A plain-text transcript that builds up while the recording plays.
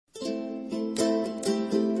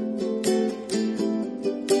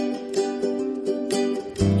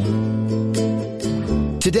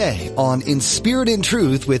Today on In Spirit and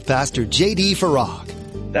Truth with Pastor J.D.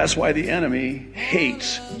 Farag. That's why the enemy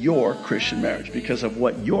hates your Christian marriage, because of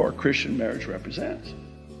what your Christian marriage represents.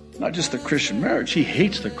 Not just the Christian marriage, he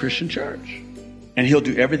hates the Christian church. And he'll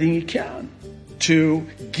do everything he can to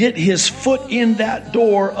get his foot in that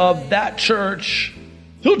door of that church.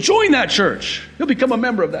 He'll join that church. He'll become a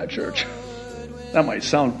member of that church. That might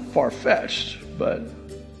sound far-fetched, but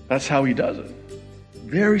that's how he does it.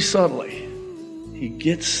 Very subtly. He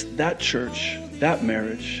gets that church, that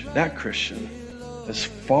marriage, that Christian as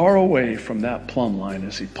far away from that plumb line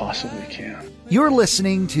as he possibly can. You're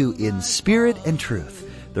listening to In Spirit and Truth,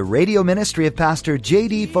 the radio ministry of Pastor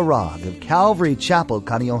J.D. Farag of Calvary Chapel,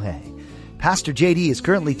 Kaneohe. Pastor J.D. is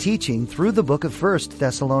currently teaching through the book of 1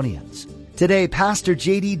 Thessalonians. Today, Pastor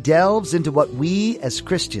J.D. delves into what we as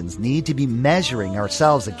Christians need to be measuring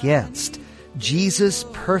ourselves against. Jesus'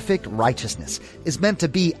 perfect righteousness is meant to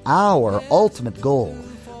be our ultimate goal.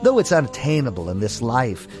 Though it's unattainable in this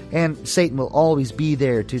life, and Satan will always be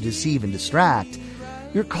there to deceive and distract,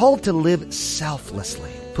 you're called to live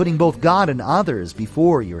selflessly, putting both God and others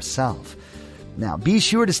before yourself. Now, be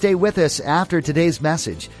sure to stay with us after today's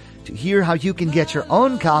message to hear how you can get your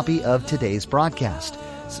own copy of today's broadcast.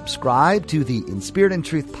 Subscribe to the In Spirit and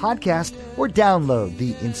Truth podcast or download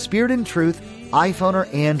the In Spirit and Truth iPhone or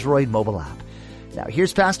Android mobile app. Now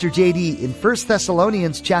here's Pastor J.D. in 1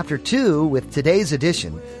 Thessalonians chapter 2 with today's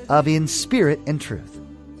edition of In Spirit and Truth.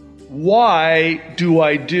 Why do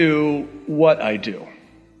I do what I do?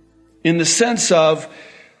 In the sense of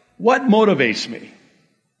what motivates me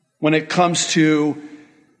when it comes to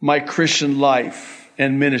my Christian life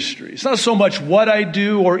and ministry. It's not so much what I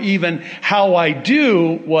do or even how I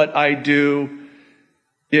do what I do.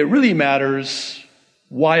 It really matters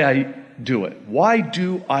why I do it. Why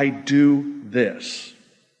do I do this?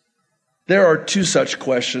 There are two such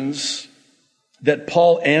questions that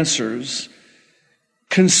Paul answers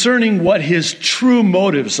concerning what his true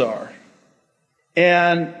motives are.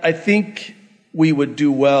 And I think we would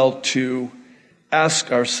do well to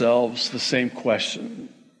ask ourselves the same question.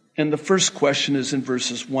 And the first question is in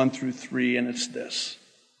verses 1 through 3, and it's this.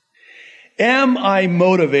 Am I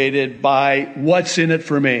motivated by what's in it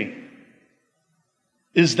for me?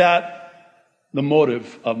 Is that the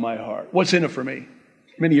motive of my heart? What's in it for me?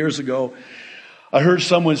 Many years ago, I heard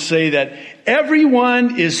someone say that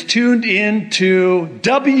everyone is tuned in to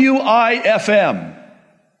WIFM.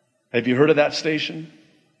 Have you heard of that station?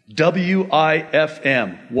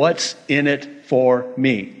 WIFM. What's in it for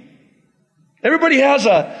me? Everybody has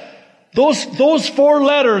those four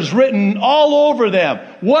letters written all over them.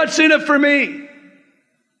 What's in it for me?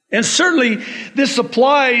 And certainly this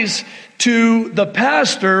applies to the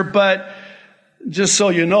pastor, but just so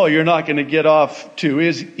you know, you're not going to get off too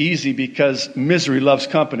easy, because misery loves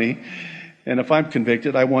company. And if I'm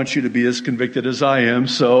convicted, I want you to be as convicted as I am.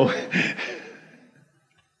 So,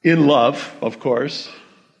 in love, of course.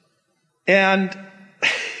 And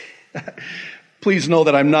please know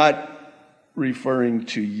that I'm not referring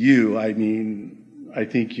to you. I mean, I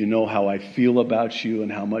think you know how I feel about you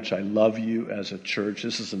and how much I love you as a church.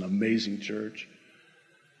 This is an amazing church.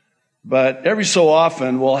 But every so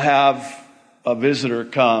often, we'll have a visitor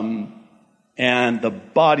come, and the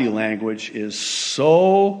body language is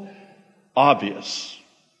so obvious.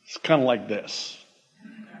 It's kind of like this.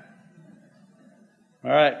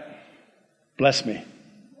 All right, bless me.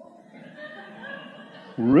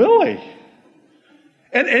 Really?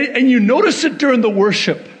 And you notice it during the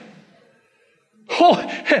worship. Oh,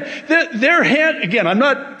 their hand, again, I'm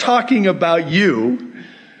not talking about you.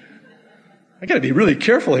 I got to be really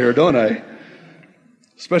careful here, don't I?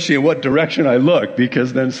 Especially in what direction I look,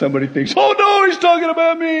 because then somebody thinks, oh no, he's talking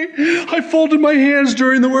about me. I folded my hands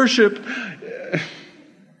during the worship.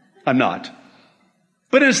 I'm not.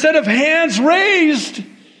 But instead of hands raised,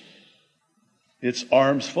 it's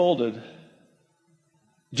arms folded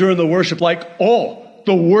during the worship, like, oh,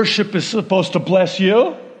 the worship is supposed to bless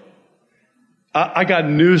you? I got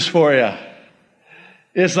news for you.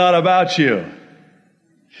 It's not about you.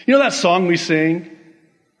 You know that song we sing?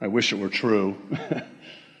 I wish it were true.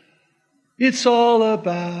 It's all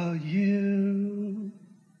about you,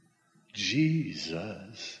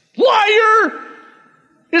 Jesus. Liar!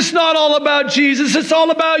 It's not all about Jesus. It's all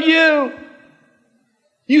about you.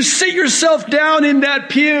 You sit yourself down in that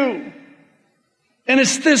pew. And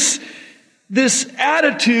it's this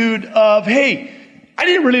attitude of, hey, I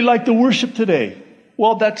didn't really like the worship today.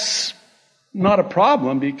 Well, that's not a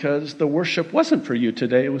problem, because the worship wasn't for you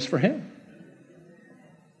today. It was for him.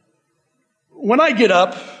 When I get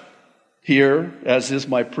up here, as is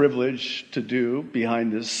my privilege to do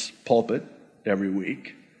behind this pulpit every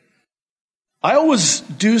week, I always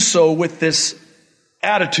do so with this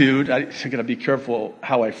attitude. I got to be careful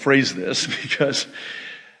how I phrase this because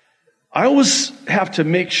I always have to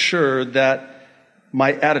make sure that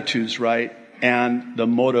my attitude's right and the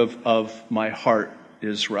motive of my heart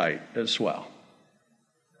is right as well.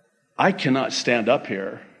 I cannot stand up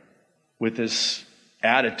here with this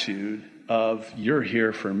attitude of you're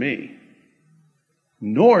here for me.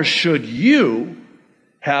 Nor should you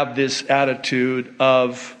have this attitude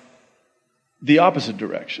of the opposite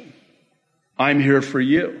direction. I'm here for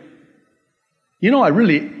you. You know, I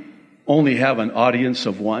really only have an audience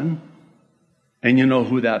of one. And you know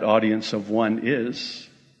who that audience of one is.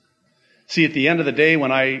 See, at the end of the day,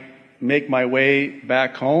 when I make my way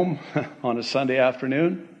back home on a Sunday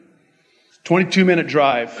afternoon, 22-minute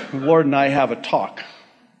drive, the Lord and I have a talk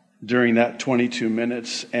during that 22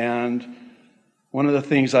 minutes. And one of the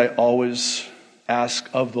things I always ask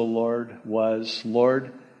of the Lord was,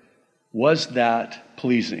 Lord, was that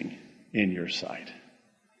pleasing in your sight?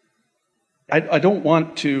 I don't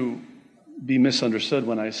want to be misunderstood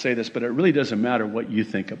when I say this, but it really doesn't matter what you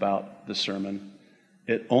think about the sermon.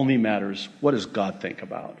 It only matters what does God think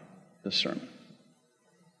about the sermon.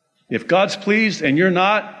 If God's pleased and you're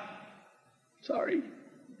not, sorry.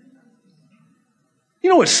 You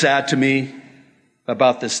know what's sad to me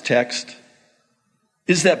about this text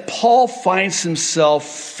is that Paul finds himself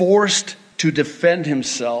forced to defend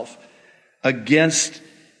himself against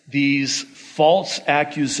these false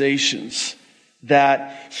accusations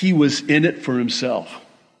that he was in it for himself.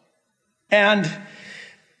 And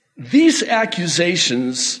these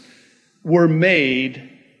accusations were made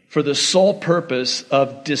for the sole purpose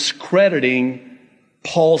of discrediting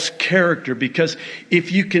Paul's character, because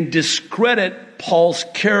if you can discredit Paul's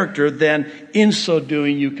character, then in so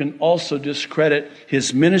doing you can also discredit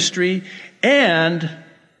his ministry and,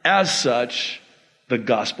 as such, the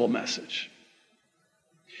gospel message.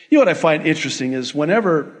 You know what I find interesting is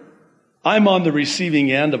whenever I'm on the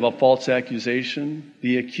receiving end of a false accusation,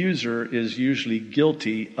 the accuser is usually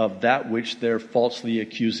guilty of that which they're falsely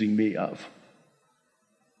accusing me of.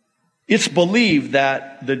 It's believed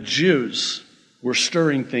that the Jews were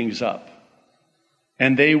stirring things up,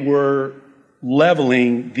 and they were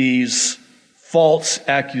leveling these false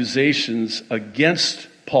accusations against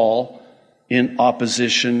Paul in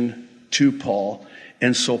opposition to Paul,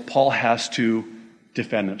 and so Paul has to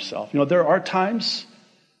defend himself. You know, there are times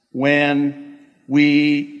when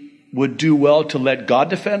we would do well to let God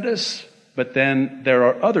defend us, but then there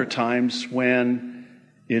are other times when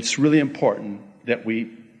it's really important that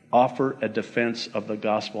we offer a defense of the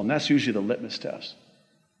gospel, and that's usually the litmus test.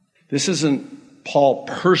 This isn't Paul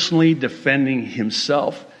personally defending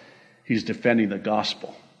himself. He's defending the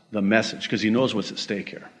gospel, the message, because he knows what's at stake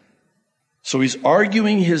here. So he's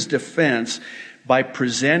arguing his defense by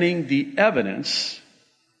presenting the evidence,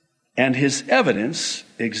 and his evidence,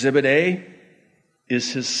 Exhibit A,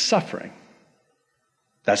 is his suffering.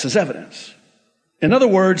 That's his evidence. In other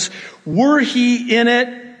words, were he in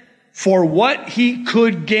it for what he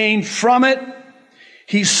could gain from it,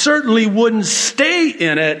 he certainly wouldn't stay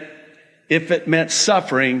in it if it meant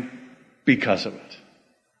suffering because of it.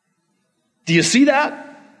 Do you see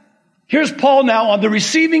that? Here's Paul now on the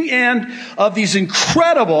receiving end of these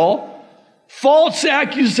incredible false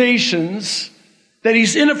accusations that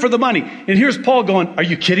he's in it for the money. And here's Paul going, are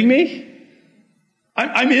you kidding me?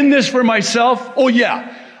 I'm in this for myself? Oh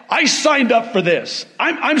yeah, I signed up for this.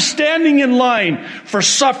 I'm standing in line for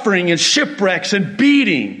suffering and shipwrecks and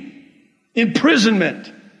beating,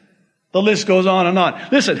 imprisonment. The list goes on and on.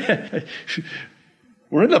 Listen,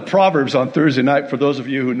 we're in the Proverbs on Thursday night. For those of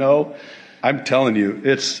you who know, I'm telling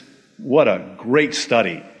you, what a great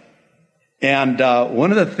study. And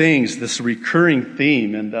one of the things, this recurring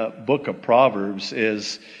theme in the book of Proverbs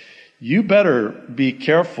is you better be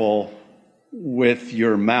careful with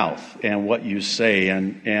your mouth and what you say.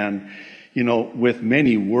 And you know, with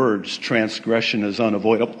many words, transgression is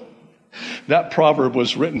unavoidable. That proverb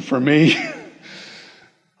was written for me.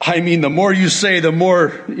 I mean, the more you say, the more,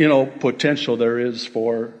 potential there is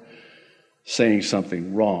for saying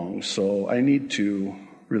something wrong. So I need to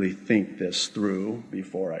really think this through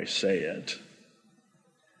before I say it.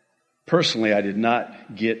 Personally, I did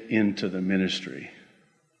not get into the ministry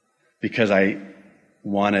because I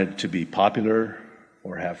wanted to be popular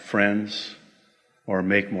or have friends or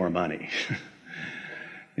make more money.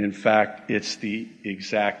 In fact, it's the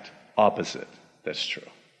exact opposite that's true.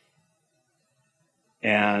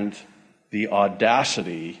 And the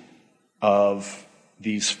audacity of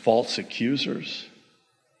these false accusers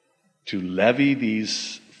to levy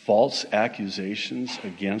these false accusations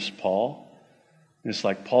against Paul. It's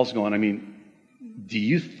like Paul's going, do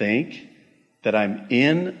you think that I'm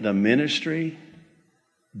in the ministry,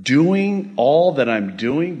 doing all that I'm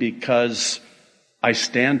doing because I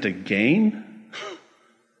stand to gain?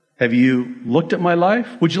 Have you looked at my life?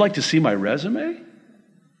 Would you like to see my resume?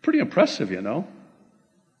 Pretty impressive, you know.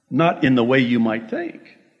 Not in the way you might think.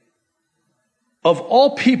 Of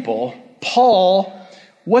all people, Paul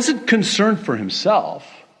wasn't concerned for himself.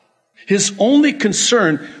 His only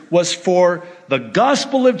concern was for the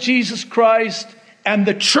gospel of Jesus Christ and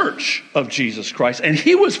the church of Jesus Christ. And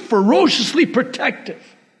he was ferociously protective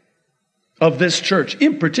of this church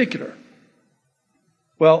in particular.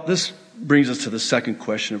 Well, this brings us to the second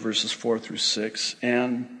question of verses 4 through 6,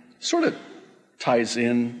 and sort of ties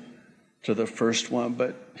in to the first one,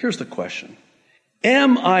 but here's the question.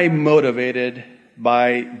 Am I motivated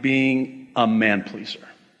by being a man-pleaser?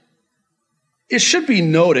 It should be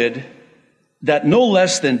noted that no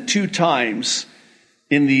less than 2 times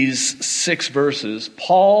in these 6 verses,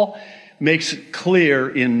 Paul makes it clear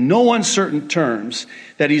in no uncertain terms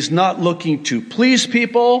that he's not looking to please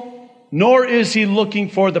people, nor is he looking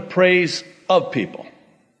for the praise of people.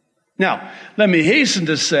 Now, let me hasten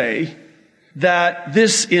to say that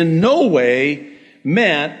this in no way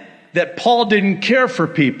meant that Paul didn't care for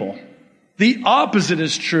people. The opposite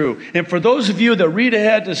is true. And for those of you that read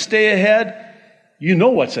ahead to stay ahead, you know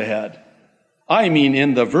what's ahead. I mean,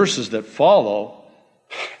 in the verses that follow,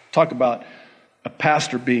 talk about a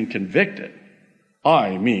pastor being convicted.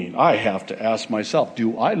 I mean, I have to ask myself,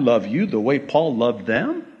 do I love you the way Paul loved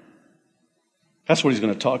them? That's what he's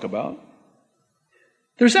going to talk about.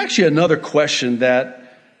 There's actually another question that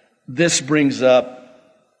this brings up,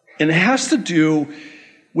 and it has to do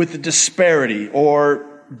with the disparity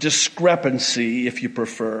or discrepancy, if you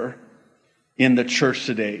prefer, in the church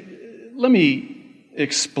today. Let me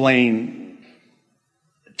explain.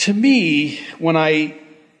 To me, when I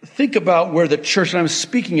think about where the church, and I'm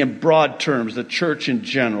speaking in broad terms, the church in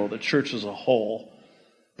general, the church as a whole,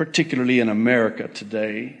 particularly in America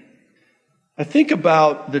today, I think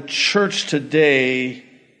about the church today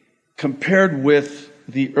compared with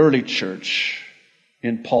the early church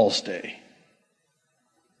in Paul's day.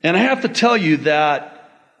 And I have to tell you that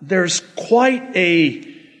there's quite a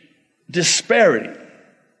discrepancy.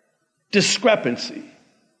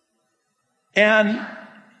 And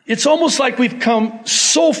it's almost like we've come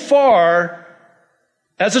so far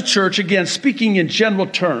as a church, again, speaking in general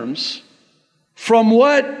terms, from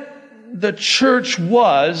what the church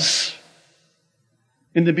was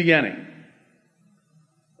in the beginning.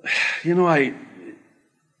 You know, I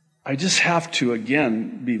just have to,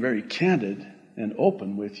 again, be very candid and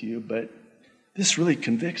open with you, but this really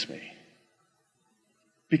convicts me.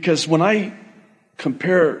 Because when I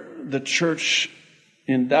compare the church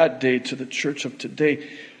in that day to the church of today,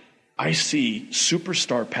 I see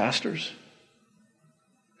superstar pastors.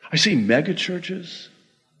 I see mega churches.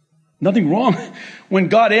 Nothing wrong when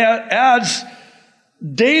God adds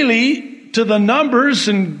daily to the numbers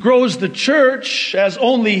and grows the church as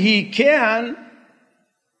only He can.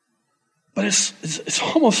 But it's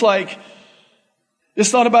almost like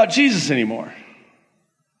it's not about Jesus anymore.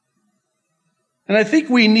 And I think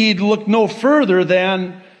we need look no further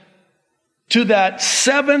than to that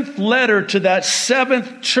 7th letter to that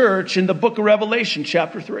 7th church in the book of Revelation,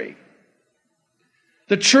 chapter 3.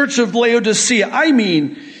 The church of Laodicea. I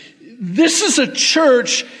mean, this is a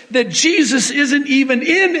church that Jesus isn't even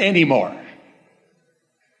in anymore.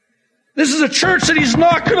 This is a church that He's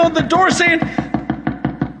knocking on the door saying,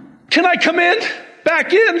 can I come in,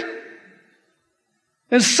 back in,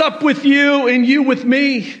 and sup with you and you with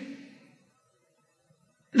me?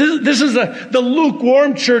 This is the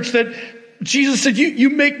lukewarm church that Jesus said, you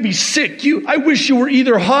make me sick. I wish you were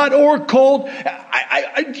either hot or cold.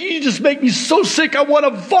 You just make me so sick, I want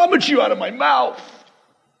to vomit you out of my mouth.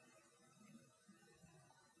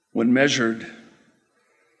 When measured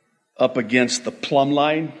up against the plumb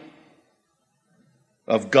line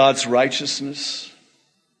of God's righteousness.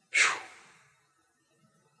 Whew.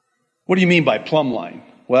 What do you mean by plumb line?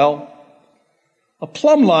 Well, a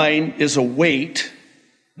plumb line is a weight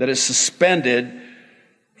that is suspended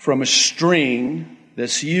from a string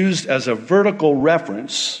that's used as a vertical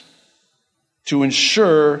reference to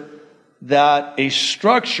ensure that a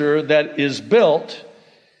structure that is built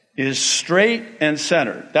is straight and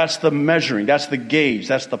centered. That's the measuring, that's the gauge,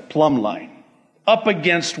 that's the plumb line, up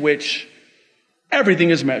against which everything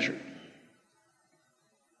is measured.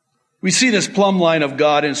 We see this plumb line of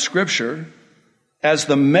God in Scripture as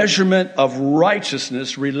the measurement of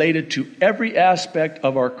righteousness related to every aspect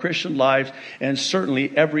of our Christian lives and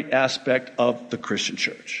certainly every aspect of the Christian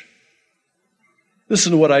church.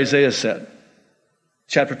 Listen to what Isaiah said,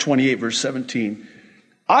 chapter 28, verse 17.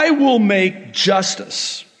 I will make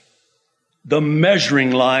justice the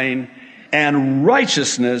measuring line and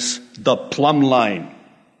righteousness the plumb line.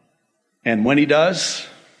 And when he does,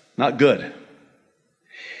 not good.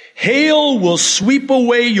 Hail will sweep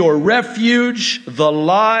away your refuge, the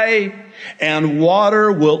lie, and water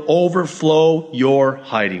will overflow your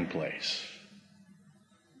hiding place.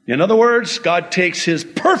 In other words, God takes his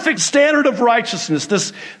perfect standard of righteousness,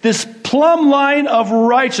 this plumb line of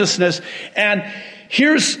righteousness, and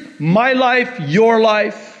here's my life, your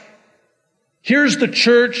life. Here's the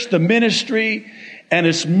church, the ministry, and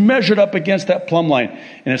it's measured up against that plumb line.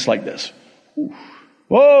 And it's like this.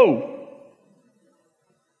 Whoa!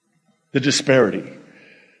 The disparity,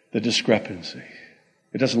 the discrepancy.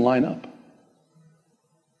 It doesn't line up.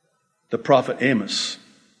 The prophet Amos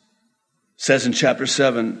says in chapter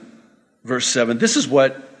 7, verse 7, this is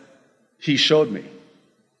what he showed me.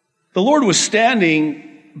 The Lord was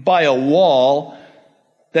standing by a wall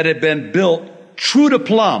that had been built true to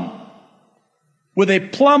plumb, with a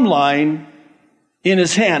plumb line in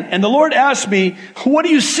his hand. And the Lord asked me, what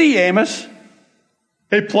do you see, Amos?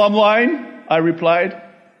 A plumb line, I replied.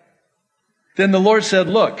 Then the Lord said,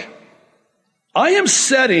 look, I am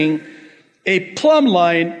setting a plumb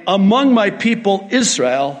line among my people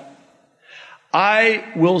Israel.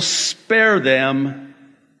 I will spare them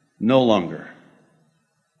no longer.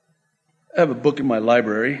 I have a book in my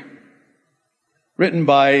library written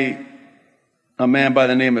by a man by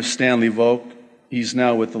the name of Stanley Vogt. He's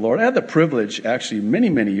now with the Lord. I had the privilege, actually, many,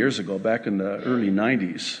 many years ago, back in the early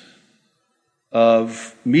 90s,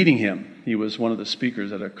 of meeting him. He was one of the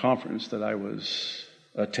speakers at a conference that I was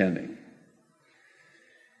attending.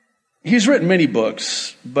 He's written many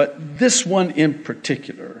books, but this one in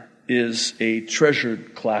particular is a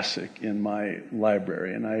treasured classic in my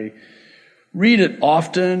library. And I read it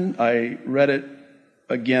often. I read it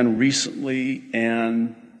again recently,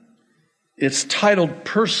 and it's titled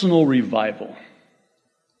Personal Revival.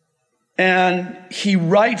 And he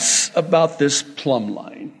writes about this plumb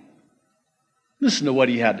line. Listen to what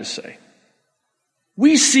he had to say.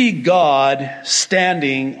 We see God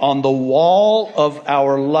standing on the wall of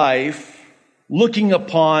our life, looking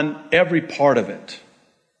upon every part of it.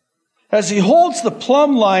 As he holds the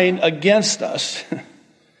plumb line against us,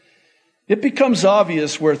 it becomes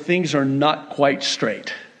obvious where things are not quite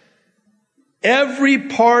straight. Every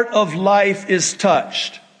part of life is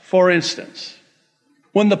touched. For instance,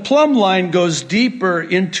 when the plumb line goes deeper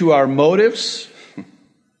into our motives,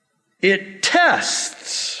 it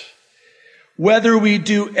tests whether we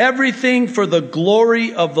do everything for the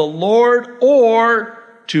glory of the Lord or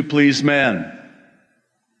to please men.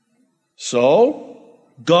 So,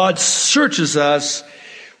 God searches us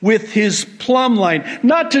with his plumb line,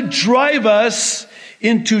 not to drive us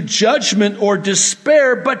into judgment or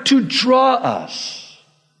despair, but to draw us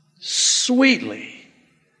sweetly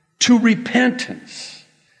to repentance,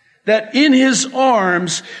 that in his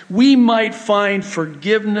arms we might find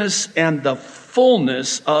forgiveness and the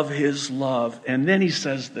fullness of his love. And then he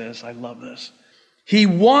says this, I love this. He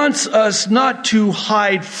wants us not to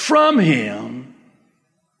hide from him,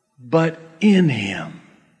 but in him.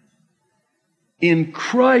 In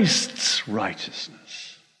Christ's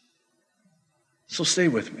righteousness. So stay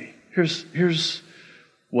with me. Here's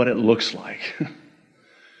what it looks like.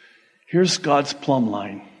 Here's God's plumb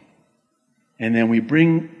line. And then we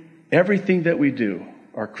bring everything that we do,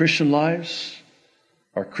 our Christian lives,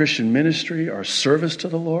 our Christian ministry, our service to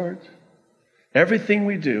the Lord, everything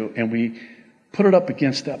we do, and we put it up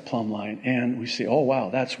against that plumb line, and we say, oh wow,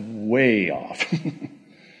 that's way off.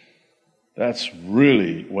 That's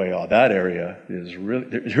really way off. That area is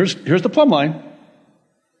really, here's the plumb line.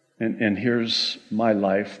 And here's my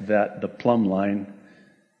life that the plumb line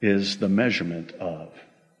is the measurement of.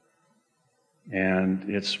 And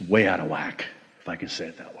it's way out of whack, if I can say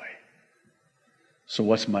it that way. So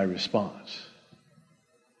what's my response?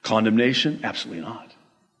 Condemnation? Absolutely not.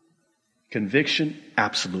 Conviction?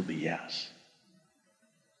 Absolutely yes.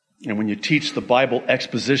 And when you teach the Bible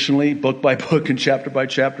expositionally, book by book and chapter by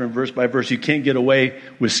chapter and verse by verse, you can't get away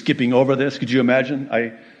with skipping over this. Could you imagine?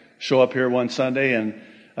 I show up here one Sunday and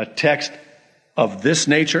a text of this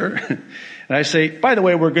nature, and I say, by the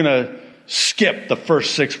way, we're going to skip the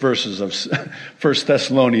first 6 verses of 1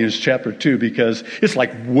 Thessalonians chapter 2 because it's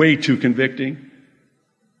like way too convicting.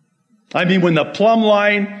 I mean, when the plumb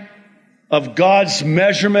line of God's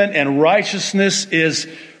measurement and righteousness is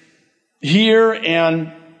here,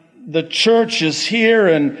 and the church is here,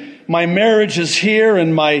 and my marriage is here,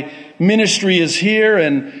 and my ministry is here,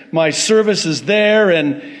 and my service is there,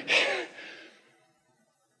 and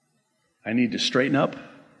I need to straighten up.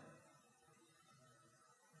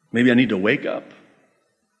 Maybe I need to wake up.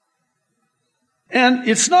 And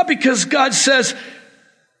it's not because God says,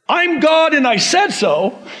 I'm God and I said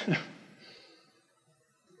so.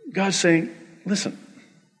 God's saying, listen,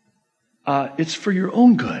 it's for your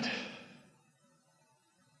own good.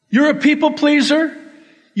 You're a people pleaser.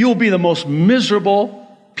 You'll be the most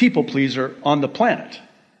miserable people pleaser on the planet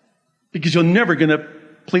because you're never going to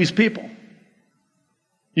please people.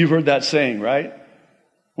 You've heard that saying, right?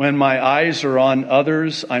 When my eyes are on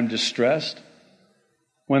others, I'm distressed.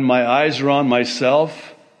 When my eyes are on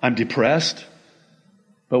myself, I'm depressed.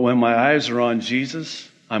 But when my eyes are on Jesus,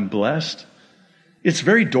 I'm blessed. It's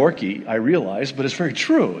very dorky, I realize, but it's very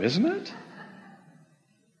true, isn't it?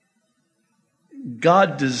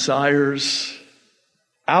 God desires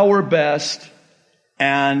our best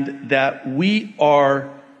and that we are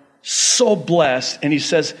so blessed. And he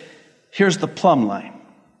says, here's the plumb line.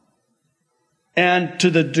 And to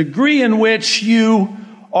the degree in which you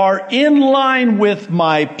are in line with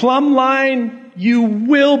my plumb line, you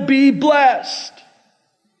will be blessed.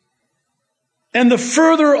 And the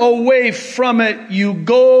further away from it you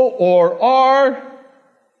go or are,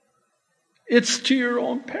 it's to your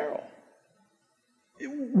own peril.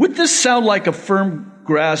 Would this sound like a firm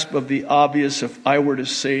grasp of the obvious if I were to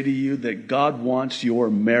say to you that God wants your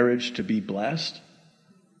marriage to be blessed?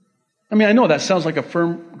 I mean, I know that sounds like a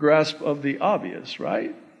firm grasp of the obvious,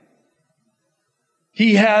 right?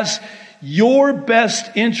 He has your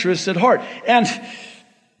best interests at heart. And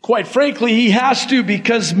quite frankly, he has to,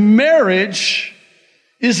 because marriage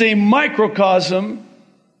is a microcosm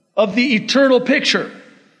of the eternal picture.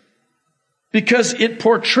 Because it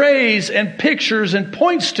portrays and pictures and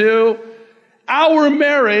points to our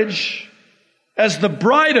marriage as the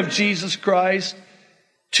bride of Jesus Christ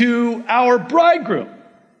to our bridegroom,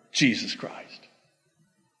 Jesus Christ.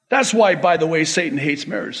 That's why, by the way, Satan hates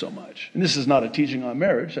marriage so much. And this is not a teaching on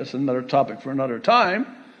marriage. That's another topic for another time.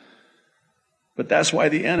 But that's why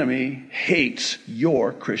the enemy hates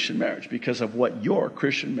your Christian marriage, because of what your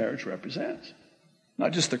Christian marriage represents.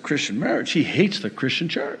 Not just the Christian marriage, he hates the Christian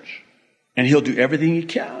church. And he'll do everything he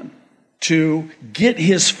can to get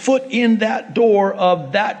his foot in that door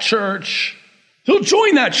of that church. He'll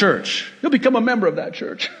join that church. He'll become a member of that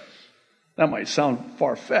church. That might sound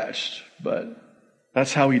far-fetched, but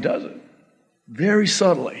that's how he does it. Very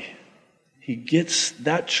subtly, he gets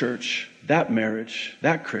that church, that marriage,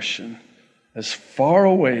 that Christian as far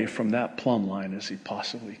away from that plumb line as he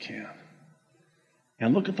possibly can.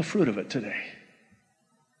 And look at the fruit of it today.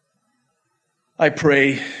 I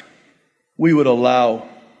pray we would allow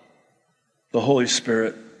the Holy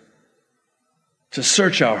Spirit to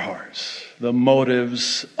search our hearts, the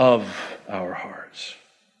motives of our hearts,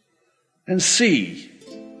 and see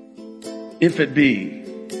if it be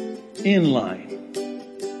in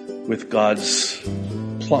line with God's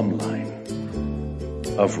plumb line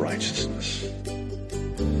of righteousness.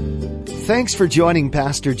 Thanks for joining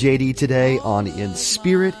Pastor JD today on In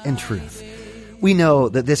Spirit and Truth. We know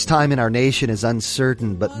that this time in our nation is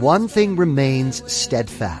uncertain, but one thing remains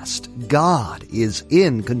steadfast. God is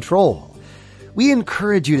in control. We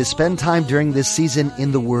encourage you to spend time during this season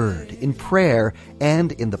in the Word, in prayer,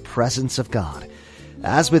 and in the presence of God.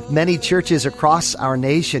 As with many churches across our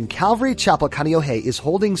nation, Calvary Chapel Kaneohe is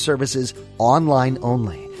holding services online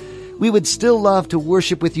only. We would still love to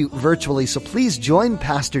worship with you virtually, so please join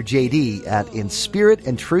Pastor JD at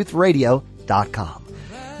inspiritandtruthradio.com.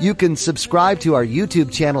 You can subscribe to our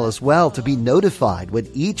YouTube channel as well to be notified when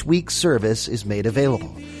each week's service is made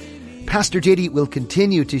available. Pastor JD will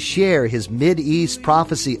continue to share his Mideast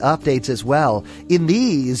prophecy updates as well. In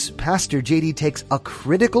these, Pastor JD takes a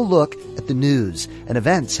critical look at the news and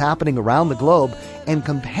events happening around the globe and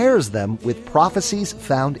compares them with prophecies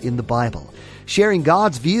found in the Bible, sharing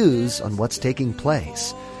God's views on what's taking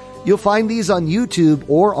place. You'll find these on YouTube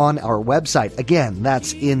or on our website. Again,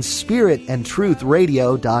 that's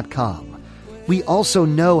inspiritandtruthradio.com. We also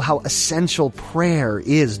know how essential prayer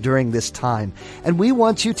is during this time, and we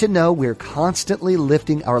want you to know we're constantly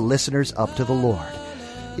lifting our listeners up to the Lord.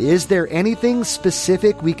 Is there anything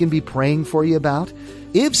specific we can be praying for you about?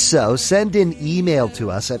 If so, send an email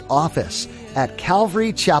to us at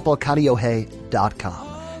office@calvarychapelkaneohe.com.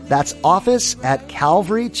 That's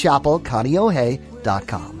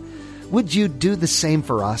office@calvarychapelkaneohe.com. Would you do the same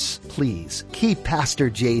for us? Please keep Pastor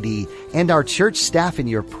JD and our church staff in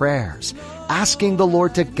your prayers, asking the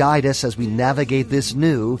Lord to guide us as we navigate this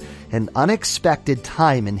new and unexpected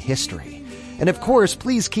time in history. And of course,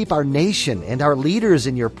 please keep our nation and our leaders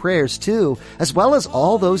in your prayers too, as well as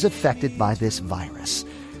all those affected by this virus.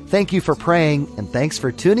 Thank you for praying, and thanks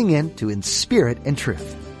for tuning in to In Spirit and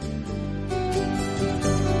Truth.